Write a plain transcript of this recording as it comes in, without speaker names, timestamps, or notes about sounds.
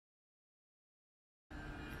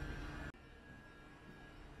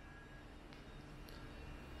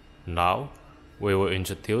Now, we will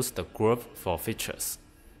introduce the group for features.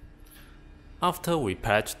 After we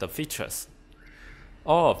patch the features,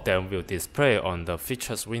 all of them will display on the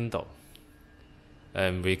features window,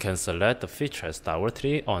 and we can select the features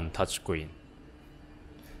directly on touchscreen.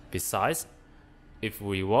 Besides, if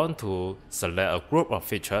we want to select a group of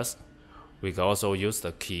features, we can also use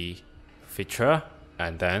the key Fixture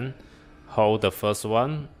and then hold the first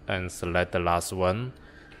one and select the last one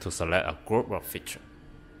to select a group of features.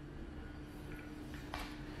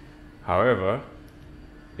 However,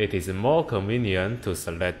 it is more convenient to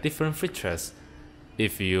select different features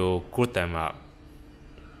if you group them up.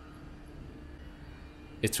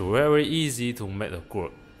 It's very easy to make a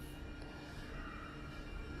group.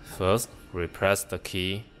 First, we press the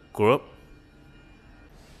key Group,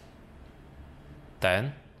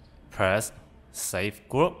 then press Save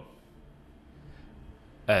Group,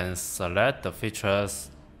 and select the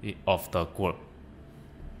features of the group,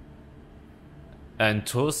 and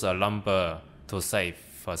choose a number to save,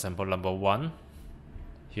 for example number 1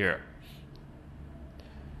 here.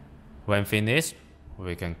 When finished,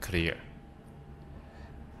 we can clear.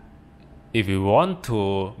 If we want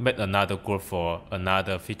to make another group for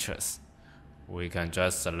another features, we can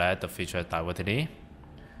just select the feature directly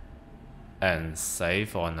and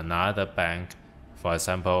save on another bank, for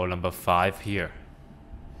example number 5 here.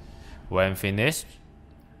 When finished,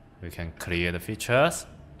 we can clear the features,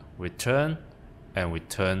 return, and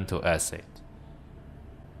return to asset.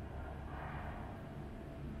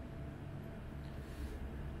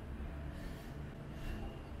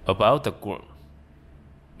 About the group,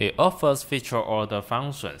 it offers feature order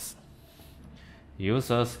functions.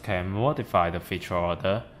 Users can modify the feature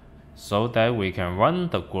order so that we can run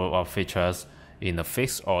the group of features in a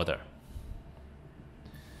fixed order.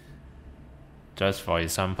 Just for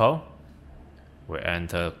example, we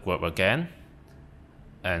enter group again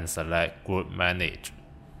and select Group Manage.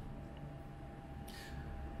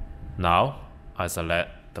 Now I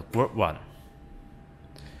select the group 1.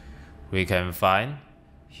 We can find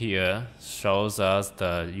here shows us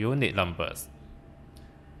the unit numbers,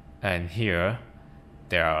 and here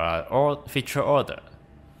there are all feature order.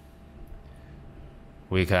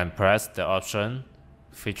 We can press the option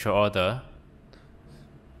Feature Order,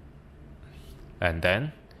 and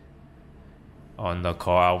then on the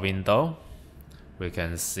callout window we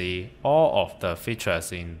can see all of the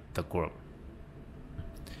features in the group.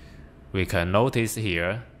 We can notice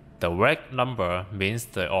here the red number means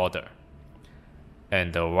the order,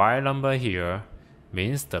 and the white number here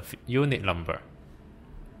means the unit number.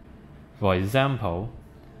 For example,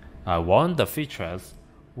 I want the features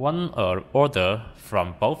one order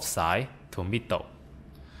from both sides to middle,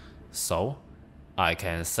 so I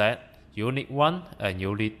can set Unit 1 and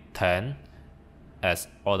Unit 10 as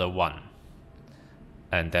order 1,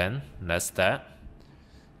 and then next step,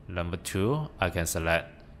 number 2, I can select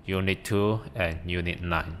Unit 2 and Unit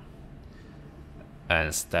 9,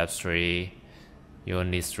 and step 3,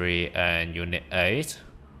 Unit 3 and Unit 8.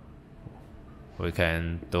 We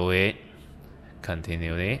can do it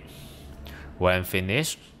continually. When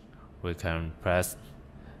finished, we can press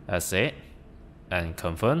Exit and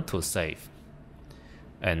confirm to save.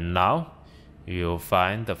 And now you'll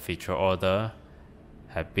find the feature order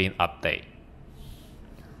have been updated.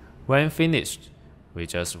 When finished, we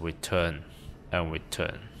just return and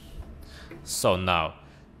return. So now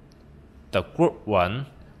the group 1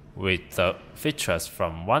 with the features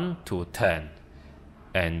from 1 to 10,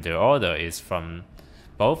 and the order is from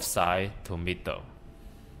both sides to middle.